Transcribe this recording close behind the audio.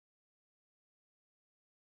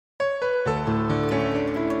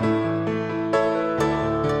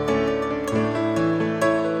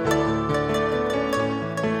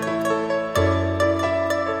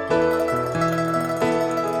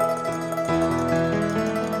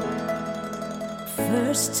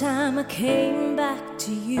first time I came back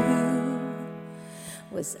to you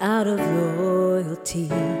was out of loyalty,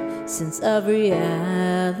 sense of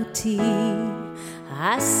reality.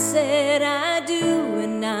 I said I do,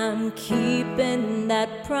 and I'm keeping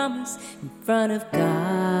that promise in front of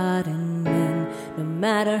God and men, no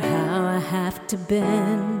matter how I have to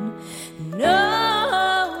bend. No,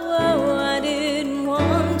 I didn't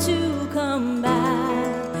want to come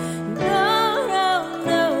back.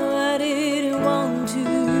 No, I didn't want to.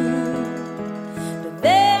 But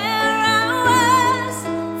there I was,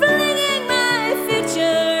 flinging my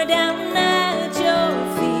future down at your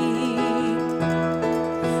feet.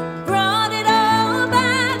 Brought it all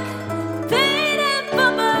back, paid and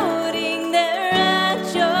foreboding there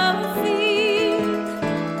at your feet,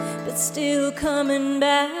 but still coming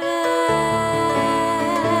back.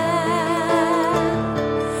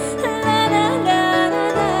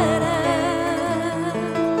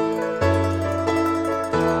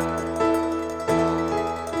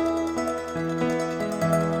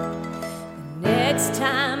 Next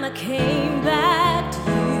time I came back to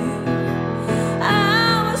you,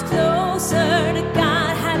 I was closer to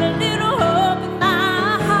God, had a little hope in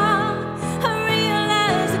my heart. I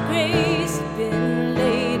realized the grace had been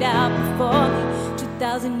laid out before me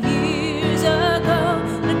 2,000 years ago.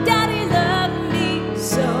 My daddy loved me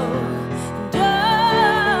so, and oh,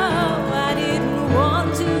 I didn't want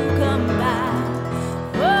to come back.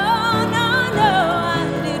 Oh, no, I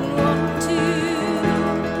didn't want to.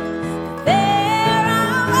 There I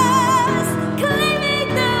was, claiming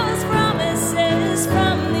those promises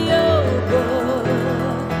from the old book.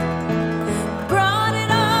 Brought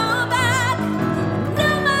it all back,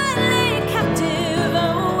 now I lay captive,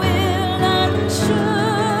 oh, will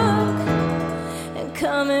unshook, and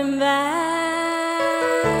coming back.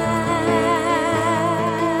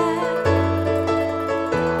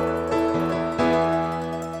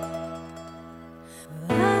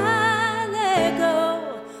 I let go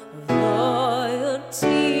of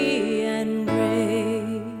loyalty and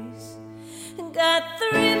grace, and got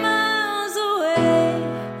 3 miles away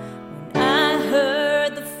when I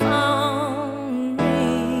heard the phone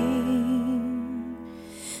ring.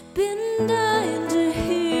 Been dying to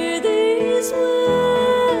hear these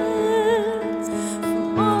words for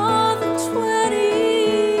more than 20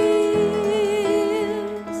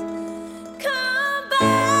 years. Come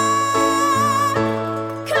back,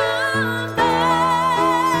 come back,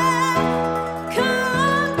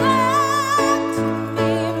 come back to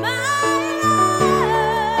me, my love.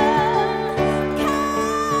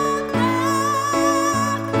 Come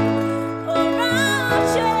back, or I'll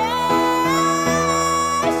chase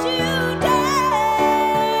you down.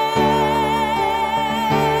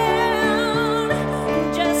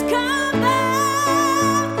 Just come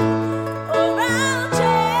back, or I'll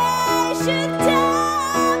chase you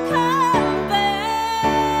down. Come back.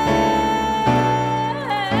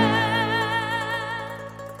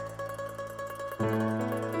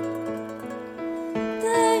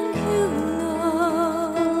 Thank you,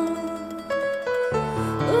 Lord.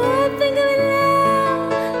 Oh, I think of it now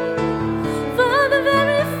for the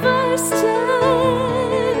very first time.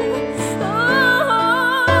 Oh,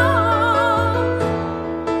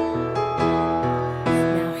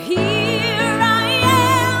 now here I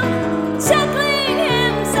am, tackling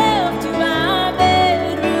himself to our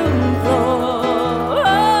bedroom floor.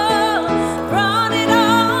 Brought it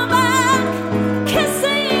all back,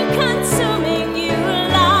 kissing, consuming. You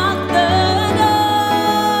lock the door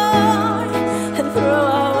and throw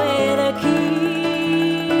away the key.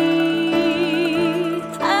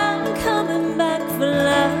 I'm coming back for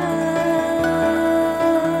love.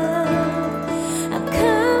 I'm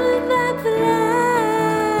coming back for life.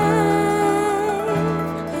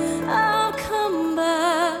 I'll come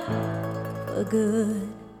back for good.